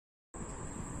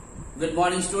Good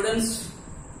morning, students.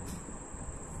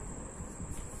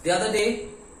 The other day,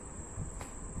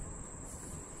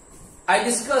 I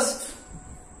discussed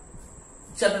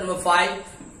chapter number 5,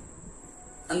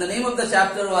 and the name of the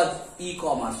chapter was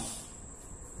e-commerce.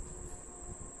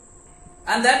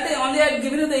 And that day only I had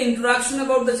given you the introduction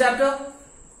about the chapter,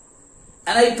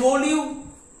 and I told you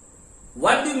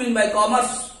what do you mean by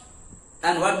commerce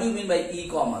and what do you mean by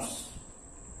e-commerce.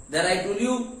 Then I told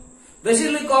you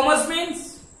basically commerce means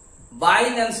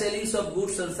buying and selling of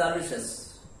goods and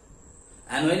services.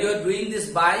 And when you are doing this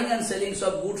buying and selling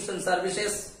of goods and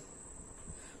services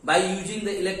by using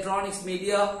the electronics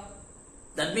media,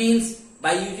 that means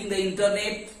by using the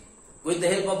internet with the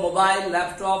help of mobile,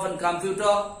 laptop and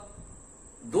computer,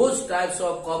 those types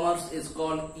of commerce is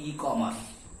called e-commerce.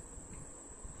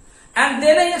 And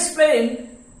then I explained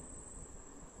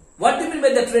what do you mean by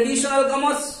the traditional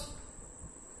commerce.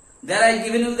 There I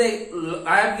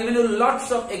have given you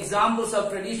lots of examples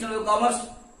of traditional commerce.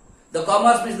 The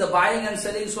commerce means the buying and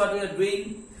selling is what we are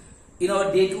doing in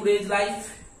our day-to-day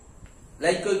life.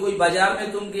 Like कोई बाजार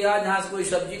में तुम गया जहाँ से कोई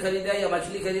सब्जी खरीदा या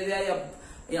मछली खरीदा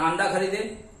या अंडा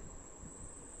खरीदे.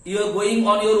 You are going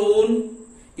on your own.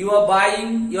 You are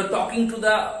buying. You are talking to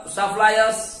the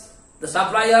suppliers. The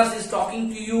suppliers is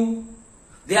talking to you.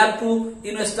 They have to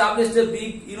establish a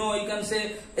big you can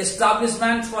say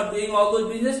establishment for doing all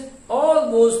those business.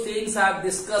 All those things I have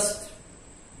discussed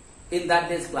in that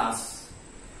day's class.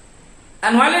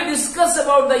 And while I discuss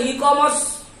about the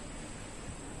e-commerce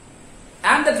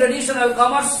and the traditional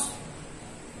commerce,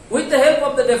 with the help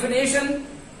of the definition,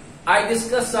 I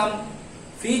discuss some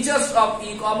features of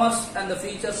e-commerce and the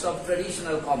features of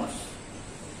traditional commerce.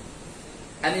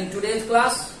 And in today's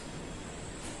class,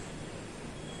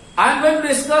 I am going to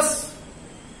discuss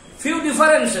few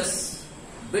differences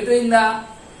between the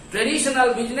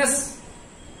traditional business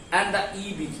and the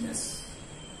e-business.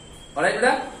 Alright,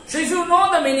 brother? So if you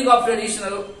know the meaning of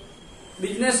traditional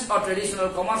business or traditional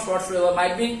commerce, whatsoever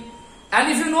might be,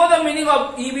 and if you know the meaning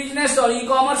of e-business or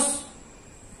e-commerce,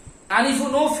 and if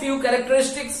you know few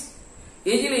characteristics,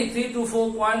 easily 3 to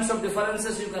 4 points of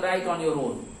differences you can write on your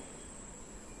own.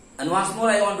 And once more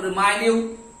I want to remind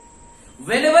you,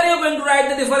 whenever you are going to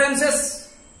write the differences,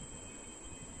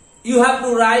 you have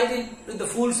to write it with the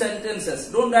full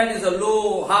sentences. Don't write it as a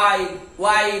low, high,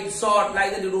 wide, short,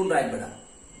 like that you don't write better.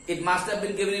 It must have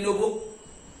been given in your book.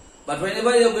 But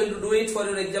whenever you are going to do it for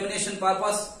your examination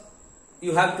purpose,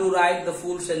 you have to write the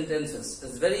full sentences.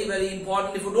 It's very, very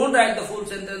important. If you don't write the full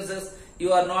sentences,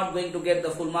 you are not going to get the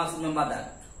full marks. Remember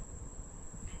that.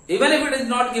 Even if it is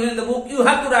not given in the book, you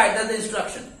have to write. That's the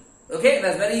instruction. Okay?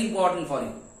 That's very important for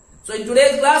you. So in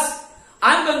today's class,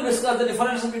 I am going to discuss the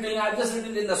differences between, I have just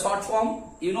written it in the short form.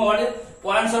 You know what is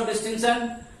points of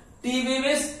distinction. TV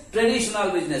means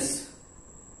traditional business.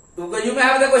 Because you may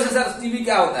have the question, sir, TV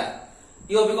क्या होता है?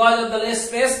 Because of the less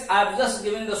space, I have just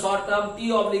given the short term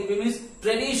T/B means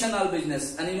traditional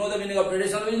business. And you know the meaning of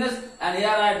traditional business. And here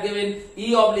I have given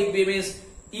E/B means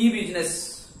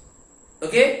e-business.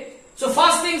 Okay? So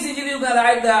first things, easily you can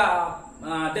write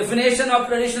the definition of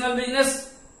traditional business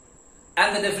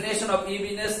and the definition of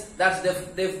e-business. That's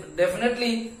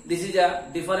definitely this is a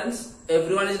difference.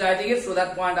 Everyone is writing it, so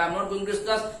that point I am not going to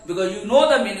discuss, because you know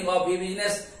the meaning of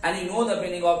e-business and you know the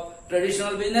meaning of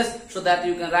traditional business, so that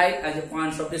you can write as a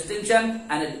points of distinction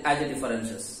and as a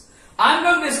differences. I am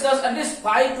going to discuss at least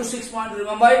 5 to 6 points.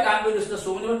 Remember it. I am going to discuss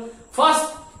so many.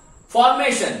 First,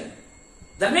 formation.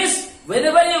 That means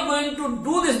whenever you are going to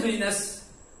do this business,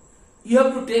 you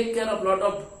have to take care of lot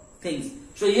of things.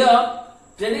 So here,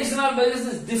 traditional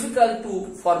business is difficult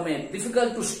to formate,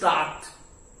 difficult to start.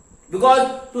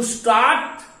 Because to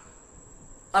start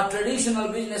a traditional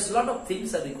business, lot of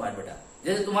things are required. बेटा,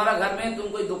 जैसे तुम्हारा घर में तुम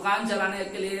कोई दुकान चलाने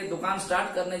के लिए दुकान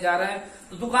स्टार्ट करने जा रहे हैं,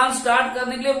 तो दुकान स्टार्ट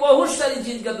करने के लिए बहुत सारी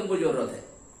चीज का तुमको जरूरत है.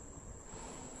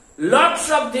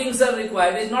 Lots of things are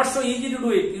required. It's not so easy to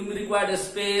do it. You require a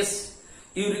space,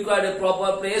 you require a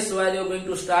proper place where you are going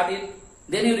to start it.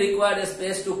 Then you require a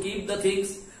space to keep the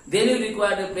things. Then you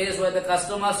require a place where the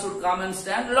customers should come and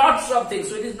stand. Lots of things.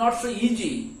 So it is not so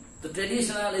easy. The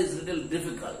traditional is little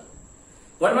difficult.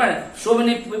 What about it? So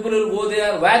many people will go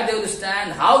there, where they will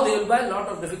stand, how they will buy. Lot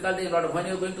of difficulty. When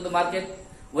you are going to the market,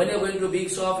 when you are going to a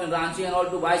big shop in Ranchi and all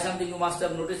to buy something, you must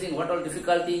have noticing what all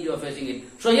difficulty you are facing it.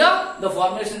 So here the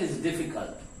formation is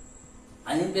difficult.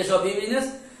 And in case of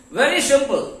e-business, very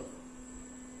simple.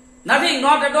 Nothing,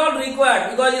 not at all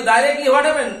required, because you directly, what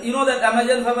happened? You know that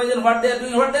Amazon, what they are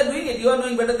doing it. You are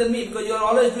doing better than me, because you are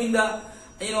always doing the,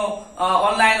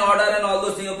 online order and all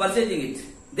those things, you are purchasing it.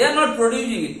 They are not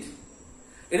producing it.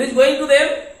 It is going to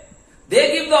them.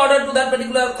 They give the order to that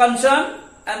particular concern,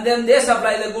 and then they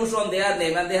supply the goods on their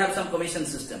name and they have some commission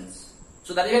systems.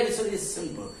 So that is very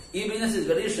simple. E-business is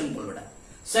very simple. Beta.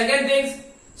 Second thing,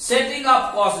 setting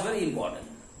up cost is very important.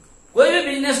 कोई भी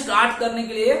business start करने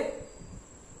के लिए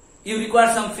you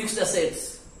require some fixed assets.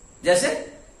 जैसे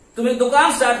तुम एक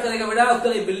दुकान start करेगा बेटा, उसके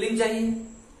लिए बिल्डिंग चाहिए,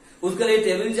 उसके लिए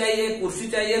टेबल चाहिए, कुर्सी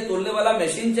चाहिए, तोलने वाला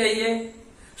मशीन चाहिए,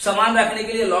 सामान रखने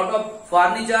के लिए lot of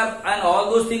furniture and all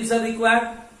those things are required.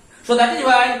 So that is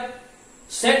why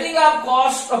setting up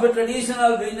cost of A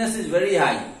traditional business is very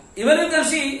high. Even you can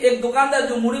see एक दुकानदार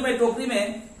जो मुड़ी में टोकरी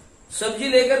में सब्जी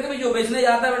लेकर के भी जो बेचने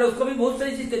जाता है बेटा, उसको भी बहुत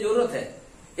सारी चीज की जरूरत है.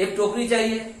 एक टोकरी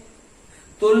चाहिए,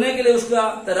 तोलने के लिए उसका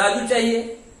तराजू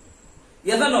चाहिए,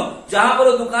 या तो नो जहां पर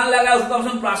वो दुकान लगा है उसको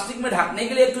हम प्लास्टिक में ढकने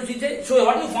के लिए एक तो चीज है. So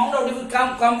what you found out, if you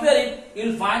compare it, you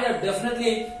will find that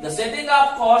definitely the setting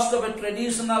up cost of A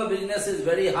traditional business is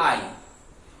very high.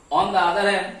 On the other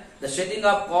hand, the setting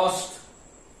up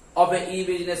cost of A E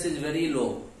business is very low,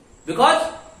 because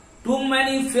to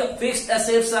many fixed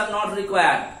assets are not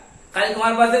required. खाली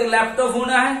तुम्हारे पास एक laptop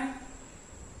होना है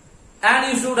and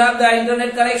you should have the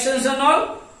internet connections and all,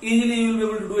 easily you will be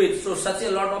able to do it. So such a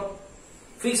lot of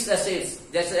fixed assets.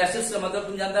 जैसे assets का मतलब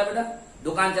तुम जानता है बेटा,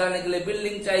 दुकान चलाने के लिए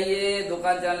बिल्डिंग चाहिए,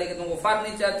 दुकान चलाने के तुमको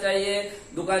फर्नीचर चाहिए,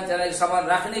 दुकान चलाने के सामान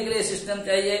रखने के लिए सिस्टम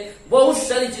चाहिए, बहुत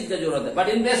सारी चीज की जरूरत है. But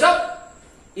in case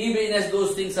of E business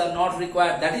those things are not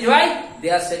required. That is why they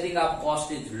are setting up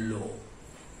cost is low.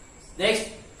 Next,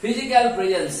 physical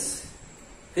presence.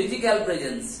 Physical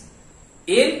presence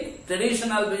in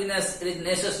traditional business it is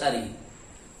necessary,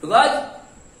 because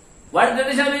what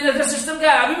traditional business का system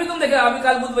क्या है? अभी भी तुम देखे, अभी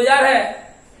कल बुध बाजार है,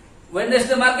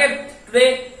 Wednesday market today.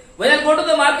 When I go to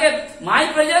the market, my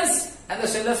presence and the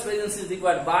seller's presence is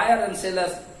required. Buyer and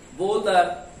sellers both are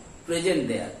present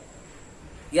there.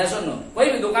 Yes or no?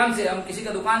 कोई भी दुकान से हम किसी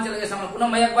का दुकान चले गए, सामान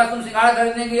पूनम भैया के पास तुम सिंगाड़ा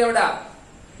खरीदने के लिए बेटा,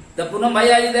 the पूनम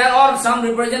भैया is there or some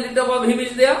representative of him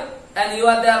is there, and you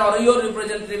are there or your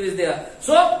representative is there.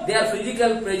 So their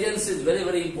physical presence is very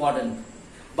very important.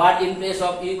 But in case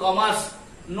of e-commerce,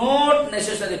 not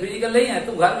necessary. Physical नहीं है,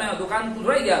 तुम घर में दुकान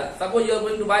खुल रही है. Suppose you are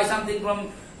going to buy something from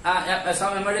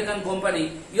some American company,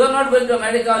 you are not going to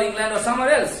America or England or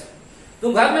somewhere else.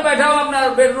 तुम घर में बैठा हो अपना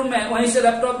बेडरूम में, वहीं से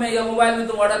लैपटॉप में या मोबाइल में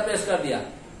तुम ऑर्डर प्लेस कर दिया,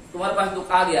 तुम्हारे पास तो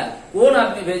आ गया. कौन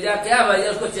आदमी भेजा, क्या भेजा,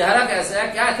 उसको चेहरा कैसा है,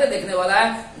 क्या ऐसे देखने वाला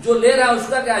है, जो ले रहा है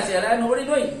उसका क्या चेहरा है, nobody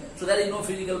knowing. So there is no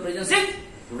physical presence is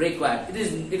required.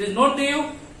 It is known to you,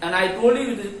 and I told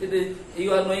you it is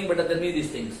you are knowing better than me these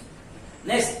things.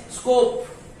 Next, scope.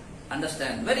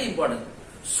 Understand, very important.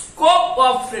 Scope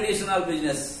of traditional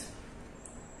business.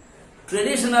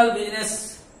 Traditional business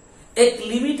एक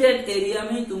limited area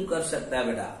में तुम कर सकता है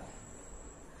बेटा.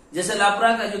 जैसे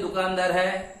लापरा का जो दुकानदार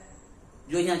है,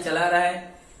 जो यहाँ चला रहा है,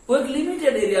 वो एक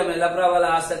लिमिटेड एरिया में लपरा वाला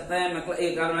आ सकता है, मतलब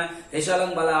एक में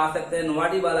हेशालंग वाला आ सकता है,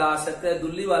 नोवाडी वाला आ सकता है,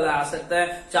 दुल्ली वाला आ सकता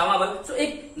है, चामा वाला. सो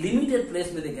एक लिमिटेड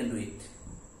प्लेस में they can do it.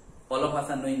 All of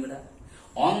us are knowing बेटा.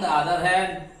 On the other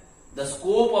hand, the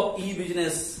scope of E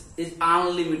business is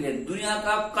unlimited. दुनिया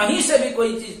का कहीं से भी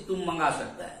कोई चीज तुम मंगा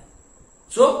सकता है.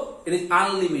 So it is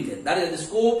unlimited. That is the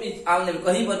scope is unlimited.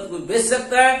 कहीं पर कोई बेच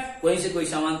सकता है, कहीं से कोई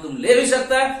सामान तुम ले भी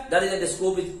सकता है. That is the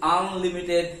scope is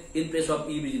unlimited in place of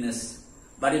E business.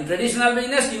 But in traditional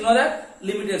business you know that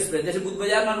limited space. जैसे बुध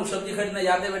बाजार में लोग सब्जी खरीदने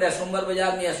जाते हैं बेटा, सोमवार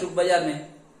बाजार में या शुभ बाजार में.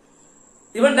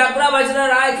 इवन डाकरा बजरा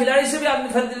राय खिलाड़ी से भी आदमी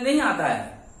खरीदने नहीं आता है.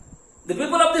 The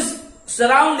people of this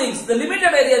surroundings, the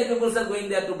limited area peoples are going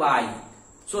there to bye.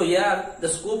 So here the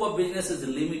scope of business is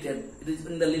limited. It is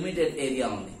in the limited area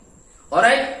only.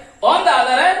 Alright. On the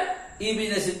other hand, E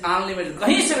business is unlimited.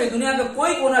 कहीं से भी दुनिया का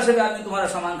कोई कोना से भी आदमी तुम्हारा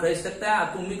सामान खरीद सकता है,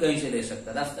 तुम भी कहीं से ले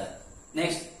सकता है. That's that.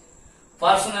 Next,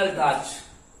 personal touch.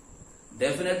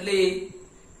 Definitely,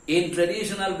 in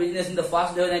traditional business, in the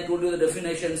first day when I told you the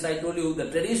definitions, I told you the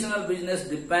traditional business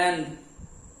depend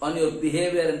on your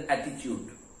behavior and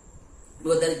attitude,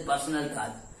 because there is personal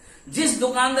touch. जिस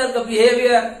दुकानदार का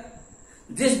behaviour,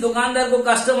 जिस दुकानदार को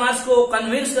customers को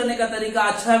convince करने का तरीका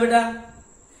अच्छा है बेटा,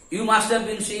 you must have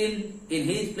been seen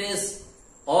in his place,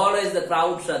 always the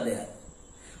crowds are there.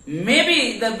 Maybe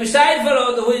the beside fellow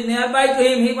who is nearby to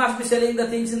him, he must be selling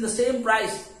the things in the same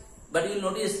price, but you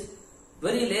will notice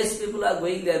very less people are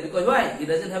going there. Because why? He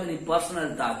doesn't have any personal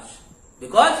touch.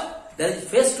 Because there is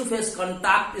face-to-face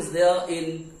contact is there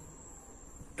in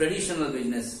traditional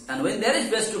business. And when there is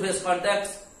face-to-face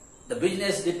contact, the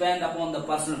business depend upon the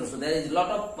personal. So there is a lot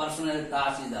of personal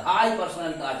touch is there. High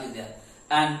personal touch is there.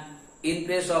 And in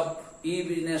case of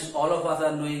e-business, all of us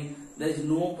are knowing there is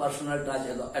no personal touch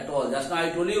at all. Just now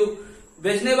I told you,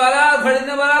 बेचने वाला और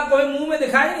खरीदने वाला कोई मुंह में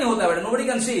दिखाई नहीं होता बेटा, नोबडी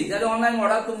कैन सी। जैसे ऑनलाइन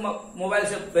ऑर्डर तुम मोबाइल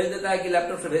से भेज देता है कि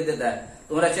लैपटॉप से भेज देता है,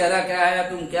 तुम्हारा चेहरा क्या है,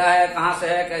 तुम क्या है, कहां से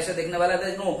है, कैसे दिखने वाला है,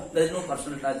 there is no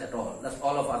personal touch at all, that's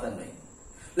all of other way.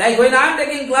 Like when I am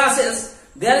taking classes,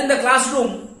 they are in the classroom,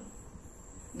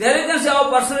 there you can say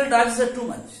our personal touch is too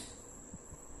much.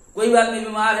 कोई आदमी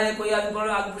बीमार है, कोई आदमी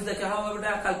आगे पूछता क्या हुआ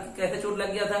बेटा, कल कैसे चोट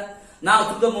लग गया था, ना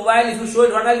through the mobile if you show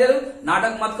it, what I tell you,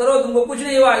 नाटक मत करो, तुमको कुछ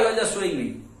नहीं हुआ, you are just showing me.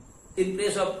 In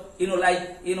place of, like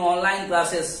in online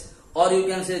classes or you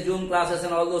can say Zoom classes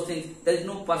and all those things, there is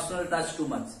no personal touch too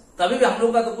much. तभी भी हम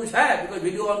लोग का तो कुछ है, बिकॉज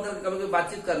वीडियो ऑन करके कभी कभी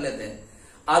बातचीत कर लेते हैं,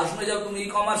 और उसमें जब तुम ई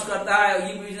कॉमर्स करता है,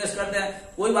 ई बिजनेस करते हैं,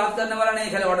 कोई बात करने वाला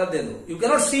नहीं, खाली ऑर्डर दे दो, you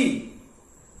can not C,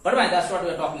 but my that's what we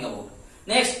are talking about.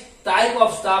 Next, type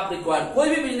of staff required.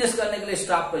 कोई भी बिजनेस करने के लिए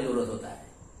स्टाफ की जरूरत होता है।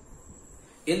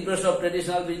 In place of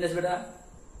traditional business बेटा,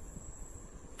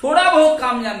 थोड़ा बहुत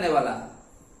काम जानने वाला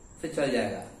फिर चल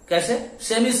जाएगा। कैसे?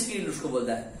 सेमी स्किल्ड उसको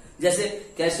बोलता है। जैसे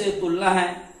कैसे तुलना है,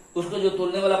 उसको जो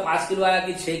तोलने वाला 5 किलो आया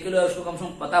कि 6 किलो है, उसको कम से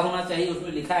कम पता होना चाहिए,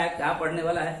 उसमें लिखा है क्या पढ़ने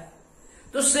वाला है।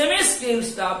 तो semi skilled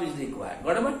staff is required,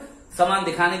 बराबर, सामान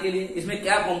दिखाने के लिए। इसमें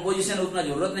क्या कॉम्पोजिशन है उतना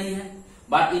जरूरत नहीं है,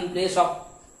 but in place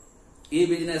of E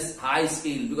business high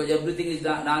skill, because everything is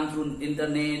done through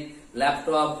internet,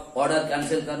 laptop. Order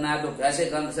cancel करना है तो कैसे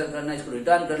कैंसिल करना है, इसको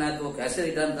रिटर्न करना है तो कैसे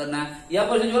रिटर्न करना है, या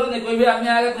कोई जरूरत नहीं। कोई भी आदमी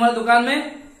आएगा तुम्हारी दुकान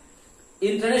में,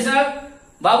 इंटरनेशनल,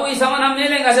 बाबू ये सामान हम नहीं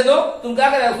लेंगे, ऐसे दो, तुम क्या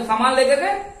करेगा, उसको सामान लेकर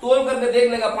के तोल करके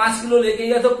देख लेगा, 5 किलो लेके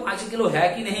गया तो 5 किलो है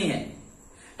कि नहीं है,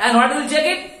 and what will check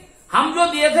it, हम जो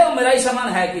दिए थे वो मेरा ही सामान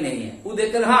है कि नहीं है। वो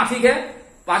देखकर हाँ ठीक है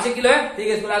 5 किलो है, ठीक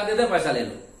है, इसको लाख देते पैसा ले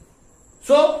लो।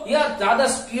 सो यह ज्यादा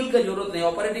स्किल की जरूरत नहीं।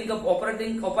 ऑपरेट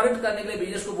करने के लिए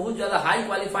बिजनेस को बहुत ज्यादा high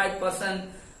qualified person,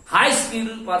 high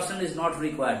skilled person is not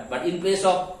required, but in place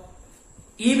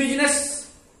of E business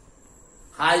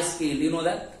high skill, you know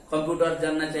that, computer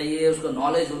जानना चाहिए, उसको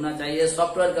नॉलेज होना चाहिए,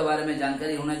 सॉफ्टवेयर के बारे में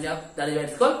जानकारी होना चाहिए, that is what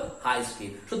is called high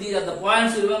skill. So these are the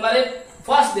points, you remember it.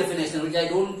 First definition, which I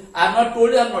have not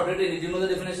told you, I have not written it. You know the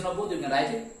definition of both, you can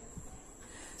write it.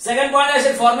 Second point, I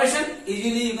said formation,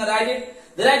 easily you can write it.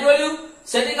 Then I told you,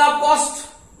 setting up cost.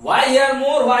 Why here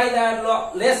more, why there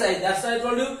less? That's why I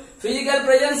told you. Physical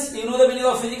presence, you know the meaning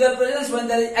of physical presence, when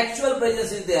there is actual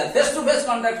presence is there. Face-to-face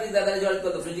contact is there, that is what is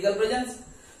called the physical presence.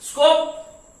 Scope,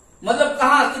 मतलब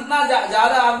कहाँ कितना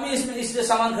ज्यादा आदमी इसमें इससे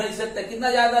सामान खरीद सकता है, कितना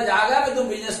ज्यादा जगह में तुम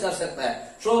बिजनेस कर सकता है.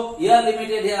 So here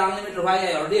limited, here unlimited, why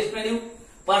I already explain you.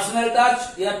 Personal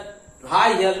touch, here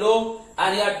high, here low,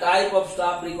 and here type of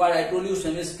staff required. I told you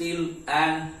semi skill,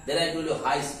 and then I told you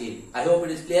high skill. I hope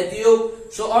it is clear to you.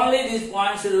 So only these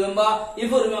points you remember.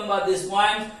 If you remember these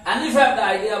points, and if you have the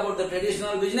idea about the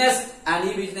traditional business and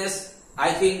e-business,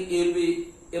 I think you will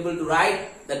be able to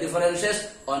write the differences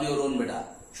on your own beta.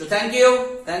 So thank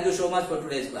you so much for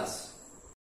today's class.